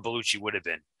 I'm sure Belushi would have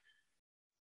been,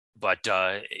 but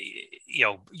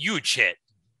huge hit.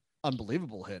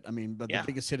 Unbelievable hit. I mean, but the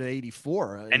biggest hit at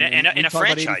 84. And a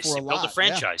franchise. He built a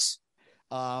franchise.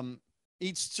 Yeah.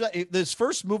 It's this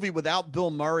first movie without Bill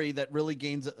Murray that really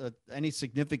gains any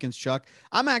significance, Chuck.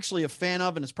 I'm actually a fan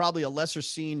of, and it's probably a lesser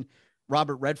seen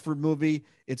Robert Redford movie.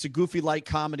 It's a goofy light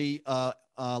comedy,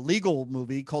 legal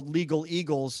movie called Legal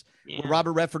Eagles, where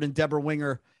Robert Redford and Deborah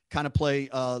Winger kind of play.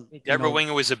 Deborah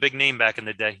Winger was a big name back in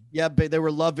the day. Yeah, but they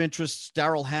were love interests.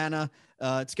 Daryl Hannah.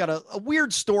 It's got a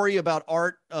weird story about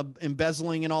art,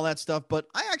 embezzling and all that stuff. But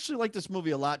I actually like this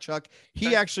movie a lot, Chuck.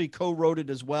 He actually co-wrote it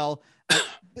as well.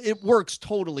 It works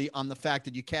totally on the fact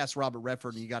that you cast Robert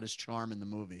Redford and you got his charm in the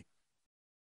movie.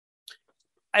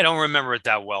 I don't remember it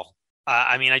that well.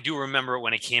 I mean, I do remember it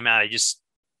when it came out.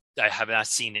 I have not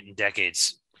seen it in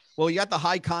decades. Well, you got the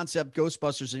high concept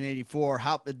Ghostbusters in 84.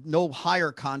 No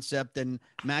higher concept than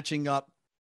matching up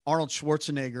Arnold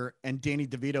Schwarzenegger and Danny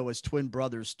DeVito as twin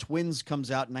brothers. Twins comes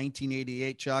out in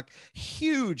 1988, Chuck.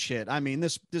 Huge hit. I mean,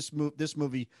 this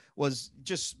movie was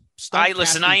just I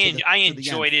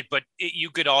enjoyed it, but you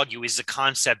could argue, is the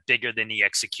concept bigger than the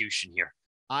execution here?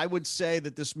 I would say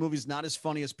that this movie's not as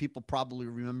funny as people probably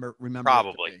remember.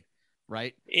 Probably.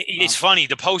 Right? It's funny.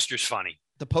 The poster's funny.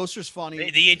 The poster's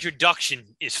funny. The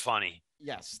introduction is funny.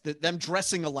 Yes. Them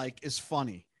dressing alike is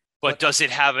funny. But does it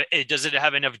have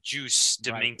enough juice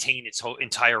to maintain its whole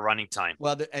entire running time?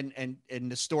 Well, and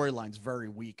the storyline's very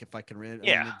weak. If I can read it,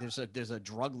 yeah. I mean, there's a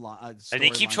drug line, and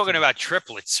they keep talking about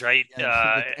triplets, right?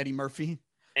 Eddie Murphy,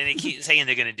 and they keep saying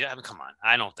they're going to do. I mean, come on,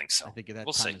 I don't think so. I think that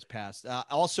time has passed.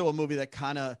 Also, a movie that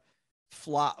kind of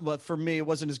flopped, but for me, it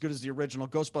wasn't as good as the original.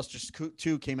 Ghostbusters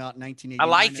 2 came out in 1989. I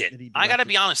liked it. I got to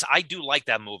be honest, I do like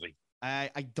that movie.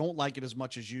 I don't like it as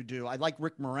much as you do. I like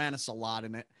Rick Moranis a lot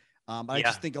in it. But I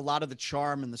just think a lot of the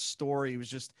charm and the story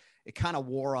it kind of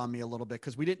wore on me a little bit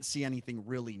because we didn't see anything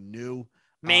really new.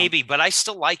 Maybe, but I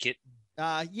still like it.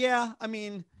 Yeah, I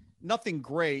mean, nothing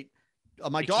great.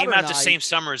 My it daughter came out the same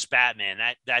summer as Batman.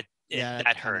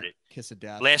 That hurt it. Kiss of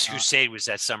death. Last Crusade was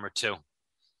that summer too.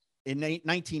 In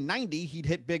 1990, he'd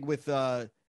hit big with Arnold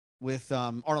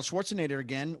Schwarzenegger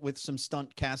again with some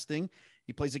stunt casting.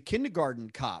 He plays a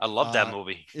kindergarten cop. I love that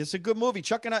movie. It's a good movie.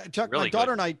 Chuck, really my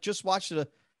daughter and I just watched it.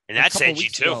 And that's edgy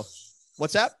too. Ago.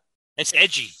 What's that? It's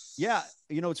edgy. Yeah.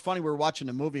 It's funny. We were watching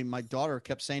a movie. My daughter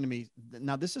kept saying to me,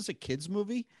 now this is a kid's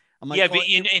movie. I'm like, yeah, but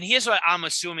and here's what I'm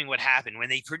assuming what happened when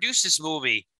they produced this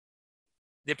movie.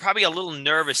 They're probably a little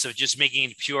nervous of just making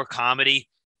it pure comedy,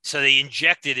 so they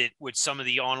injected it with some of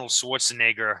the Arnold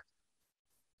Schwarzenegger,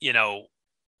 a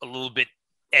little bit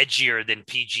edgier than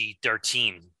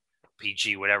PG-13,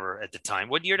 PG whatever at the time.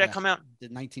 What year did that come out? The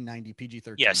 1990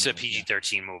 PG-13. Yeah, it's a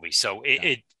PG-13 movie. So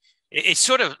it's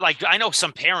sort of like, I know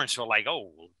some parents were like,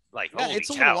 oh, like, holy it's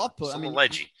a cow, little up. I mean,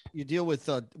 edgy. You deal with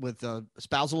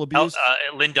spousal abuse.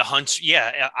 Linda Hunt.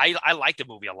 Yeah, I like the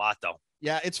movie a lot though.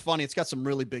 Yeah, it's funny. It's got some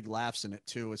really big laughs in it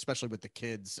too, especially with the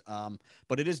kids.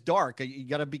 But it is dark. You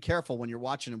got to be careful when you're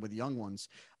watching it with young ones.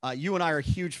 You and I are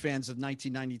huge fans of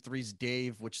 1993's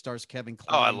Dave, which stars Kevin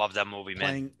Kline. Oh, I love that movie,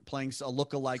 man. Playing a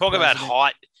lookalike. Talk about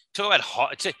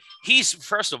hot. He's,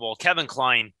 first of all, Kevin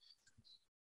Kline.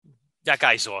 That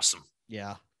guy's awesome.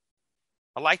 Yeah.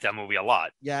 I like that movie a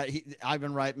lot. Yeah,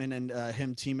 Ivan Reitman and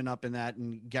him teaming up in that,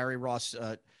 and Gary Ross,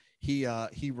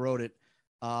 he wrote it.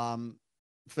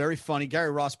 Very funny. Gary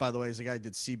Ross, by the way, is the guy who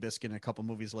did Seabiscuit and a couple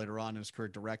movies later on in his career,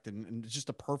 directed, and it's just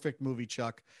a perfect movie,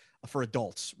 Chuck, for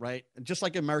adults, right? Just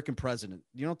like American President.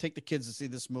 You don't take the kids to see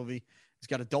this movie. It's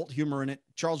got adult humor in it.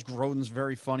 Charles Grodin's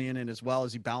very funny in it as well,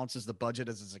 as he balances the budget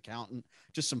as his accountant.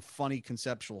 Just some funny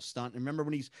conceptual stunt. And remember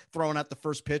when he's throwing out the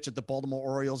first pitch at the Baltimore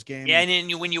Orioles game? Yeah, and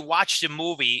then when you watch the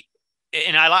movie,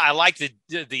 and I like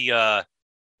the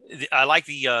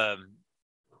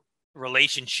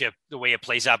relationship, the way it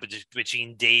plays out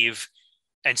between Dave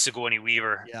and Sigourney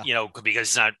Weaver, because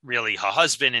it's not really her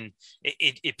husband, and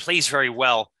it plays very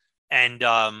well. And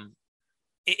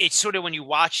it's sort of, when you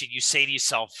watch it, you say to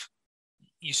yourself,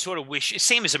 you sort of wish,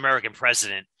 same as American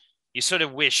President, you sort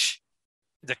of wish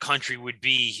the country would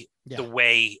be the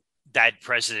way that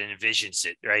president envisions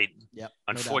it, right? Yep.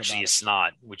 Unfortunately, it's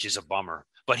not, which is a bummer.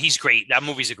 But he's great. That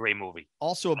movie's a great movie.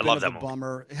 Also a bit of a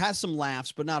bummer. It has some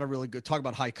laughs, but not a really good. Talk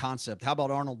about high concept. How about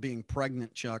Arnold being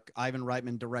pregnant, Chuck? Ivan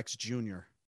Reitman directs Junior.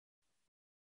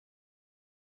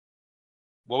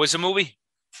 What was the movie?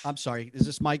 I'm sorry. Is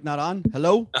this mic not on?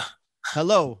 Hello?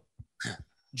 Hello.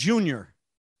 Junior.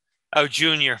 Oh,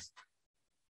 Junior.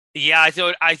 Yeah, I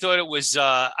thought it was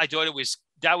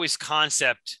that was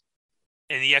concept,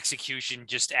 and the execution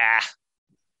just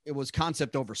It was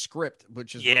concept over script,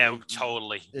 which is really,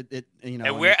 totally.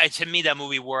 And to me, that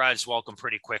movie wore out its welcome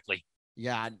pretty quickly.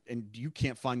 Yeah, and you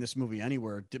can't find this movie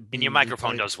anywhere. And your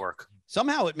microphone does work.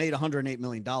 Somehow it made $108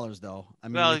 million, though. I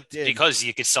mean, well, because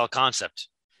you could sell concept,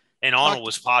 and Arnold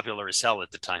was popular as hell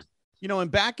at the time.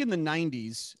 And back in the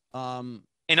 90s,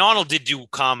 and Arnold did do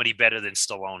comedy better than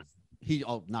Stallone.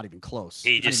 Not even close.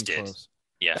 He just did. Close.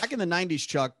 Yeah. Back in the 90s,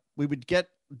 Chuck, we would get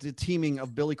the teaming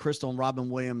of Billy Crystal and Robin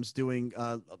Williams doing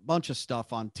a bunch of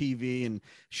stuff on TV and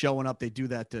showing up. They do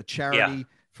that charity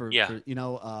for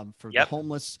the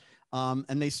homeless.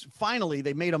 And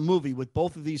they made a movie with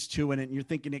both of these two in it. And you're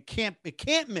thinking it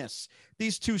can't miss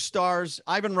these two stars.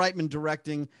 Ivan Reitman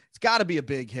directing. It's got to be a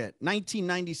big hit.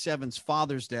 1997's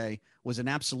Father's Day was an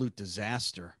absolute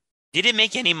disaster. Did it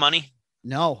make any money?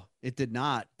 No, it did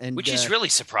not. And which is really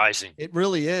surprising. It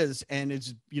really is. And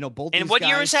it's, both. And what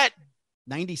year is that?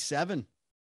 97.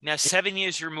 Now, 7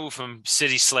 years removed from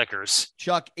City Slickers.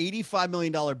 Chuck, $85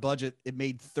 million budget. It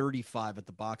made 35 at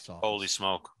the box office. Holy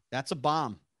smoke. That's a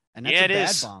bomb. And that's a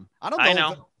bad bomb. I don't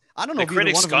know. I don't know. The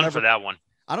critics gunned for that one.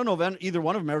 I don't know if either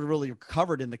one of them ever really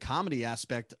recovered in the comedy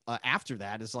aspect after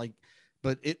that. It's like,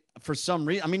 but for some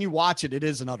reason, I mean, you watch it, it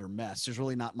is an utter mess. There's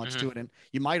really not much to it. And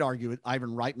you might argue it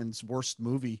Ivan Reitman's worst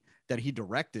movie that he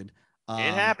directed.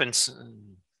 It happens.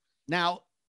 Now,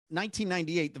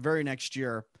 1998, the very next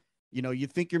year, you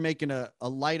think you're making a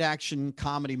light action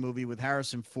comedy movie with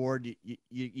Harrison Ford.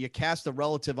 You cast a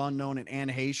relative unknown in Anne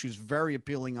Heche, who's very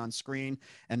appealing on screen,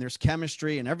 and there's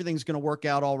chemistry and everything's going to work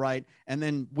out all right. And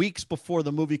then weeks before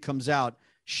the movie comes out,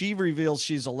 she reveals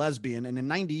she's a lesbian. And in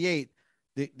 98,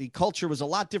 the culture was a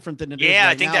lot different than it is right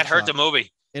I think now, that hurt the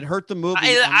movie. It hurt the movie.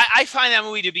 I find that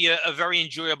movie to be a very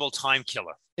enjoyable time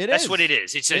killer. That's what it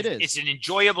is. It's an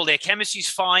enjoyable. Their chemistry's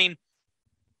fine.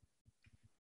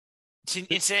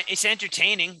 It's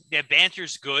entertaining. Their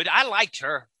banter's good. I liked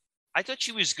her. I thought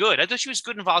she was good. I thought she was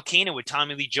good in Volcano with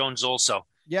Tommy Lee Jones also.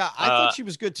 Yeah, I thought she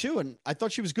was good too, and I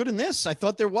thought she was good in this. I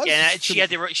thought there was. Yeah,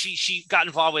 she got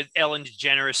involved with Ellen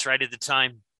DeGeneres right at the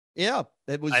time. Yeah,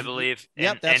 it was. I believe.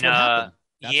 Yeah, that's what happened.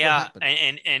 That's what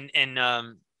happened. And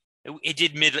it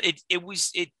did middle. It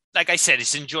was like I said,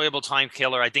 it's an enjoyable time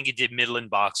killer. I think it did middle in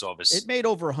box office. It made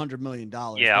over $100 million.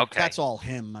 Yeah, okay. That's all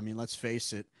him. I mean, let's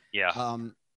face it. Yeah.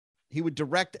 He would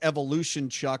direct Evolution,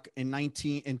 Chuck, in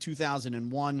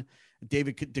 2001,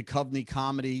 David Duchovny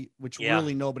comedy, which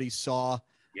really nobody saw.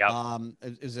 Yeah.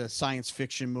 Is a science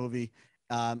fiction movie.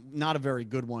 Not a very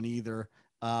good one either.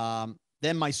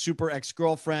 Then My Super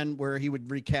Ex-Girlfriend, where he would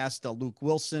recast Luke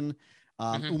Wilson.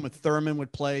 Uma Thurman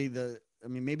would play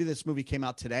maybe this movie came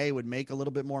out today, would make a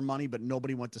little bit more money, but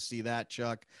nobody went to see that,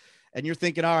 Chuck. And you're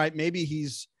thinking, all right, maybe he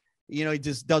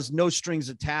just does No Strings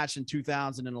Attached in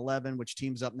 2011, which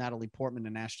teams up Natalie Portman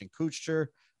and Ashton Kutcher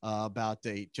about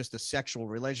just a sexual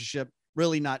relationship,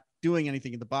 really not doing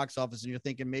anything at the box office. And you're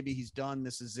thinking maybe he's done.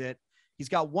 This is it. He's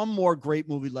got one more great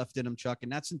movie left in him, Chuck,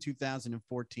 and that's in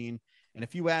 2014. And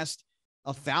if you asked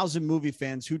 1,000 movie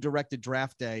fans who directed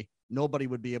Draft Day, nobody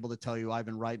would be able to tell you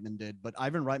Ivan Reitman did. But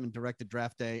Ivan Reitman directed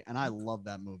Draft Day, and I love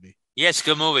that movie. Yeah, it's a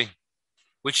good movie,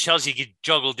 which tells you could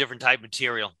juggle different type of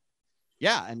material.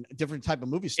 Yeah, and different type of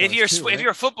movie stars. If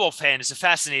you're a football fan, it's a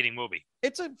fascinating movie.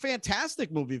 It's a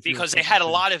fantastic movie because they had a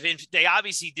lot of they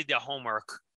obviously did their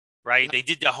homework, right? They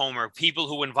did their homework. People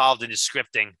who were involved in the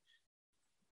scripting.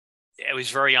 It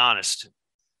was very honest.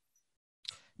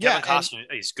 Kevin Costner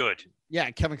is good.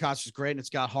 Yeah, Kevin Costner's great, and it's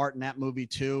got heart in that movie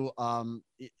too.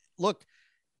 Look,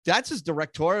 that's his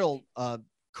directorial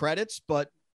credits, but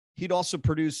he'd also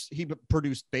produced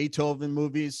Beethoven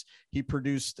movies. He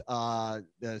produced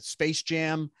Space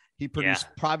Jam. He produced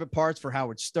Private Parts for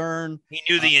Howard Stern. He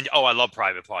knew I love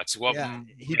Private Parts. Well, that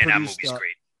movie's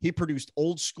great. He produced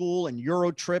Old School and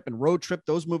Euro Trip and Road Trip.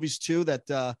 Those movies too.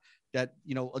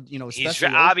 He's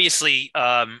obviously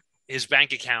his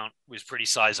bank account was pretty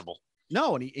sizable.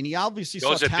 No, and he obviously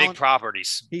those saw are talent. Big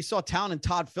properties. He saw talent in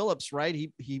Todd Phillips, right?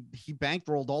 He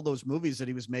bankrolled all those movies that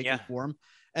he was making for him.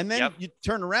 And then you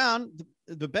turn around,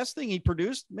 the best thing he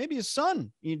produced, maybe his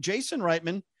son, Jason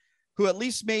Reitman, who at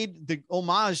least made the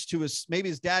homage to maybe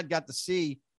his dad got to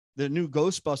see the new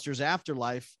Ghostbusters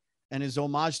Afterlife and his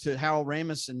homage to Harold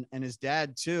Ramis and his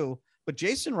dad too. But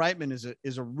Jason Reitman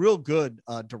is a real good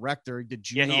director. He did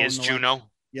Juno. Yeah, he is Juno.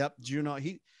 Yep, Juno.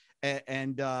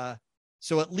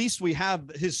 So at least we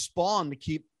have his spawn to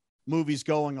keep movies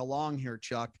going along here,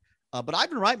 Chuck. But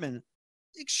Ivan Reitman,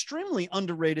 extremely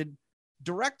underrated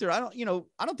director. I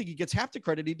don't think he gets half the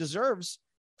credit he deserves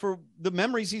for the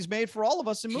memories he's made for all of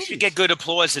us in movies. He should get good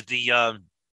applause at the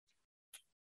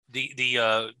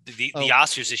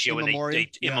Oscars this year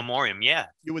in memoriam. Yeah,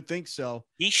 you would think so.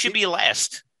 He should be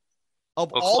last.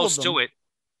 Of all close of them, to it.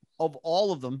 Of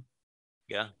all of them,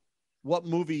 yeah. What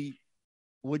movie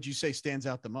would you say stands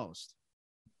out the most?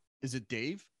 Is it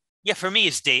Dave? Yeah, for me,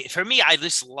 it's Dave. For me, I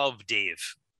just love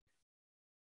Dave.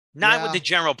 Not with the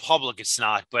general public, it's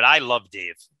not, but I love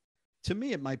Dave. To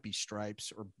me, it might be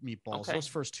Stripes or Meatballs. Okay. Those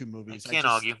first two movies. I can't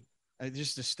argue.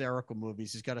 Just hysterical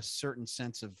movies. He's got a certain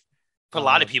sense of. For a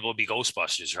lot of people, it'd be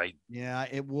Ghostbusters, right? Yeah,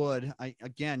 it would.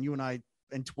 You and I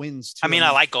and twins too. I mean,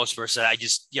 I like Ghostbusters. I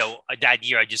just, that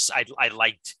year, I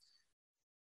liked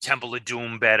Temple of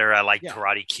Doom better. I liked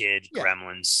Karate Kid,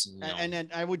 Gremlins. And then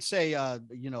I would say,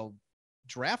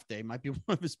 Draft Day might be one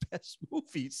of his best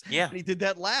movies. Yeah. And he did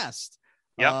that last.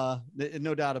 Yeah.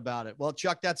 No doubt about it. Well,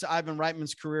 Chuck, that's Ivan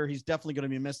Reitman's career. He's definitely going to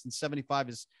be missed, and 75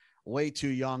 is way too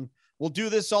young. We'll do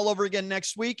this all over again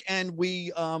next week, and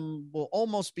we will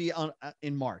almost be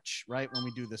in March, right, when we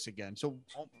do this again. So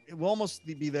we'll almost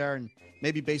be there, and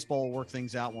maybe baseball will work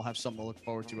things out. We'll have something to look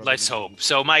forward to. Let's hope.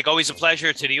 So, Mike, always a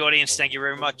pleasure. To the audience, thank you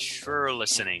very much for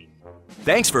listening.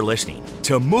 Thanks for listening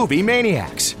to Movie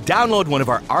Maniacs. Download one of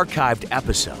our archived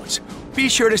episodes. Be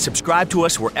sure to subscribe to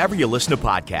us wherever you listen to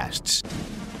podcasts.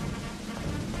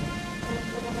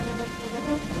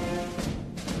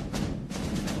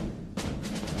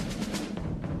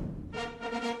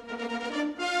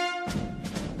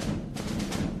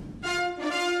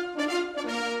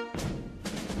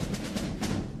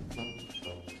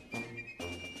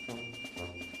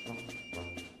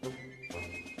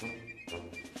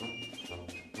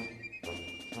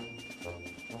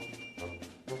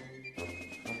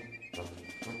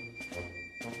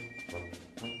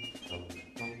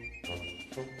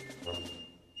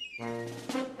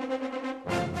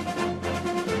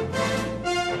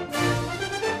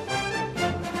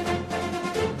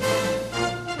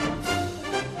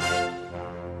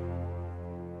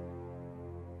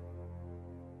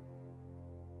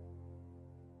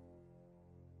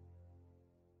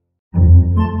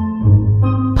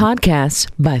 Podcasts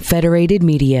by Federated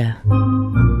Media.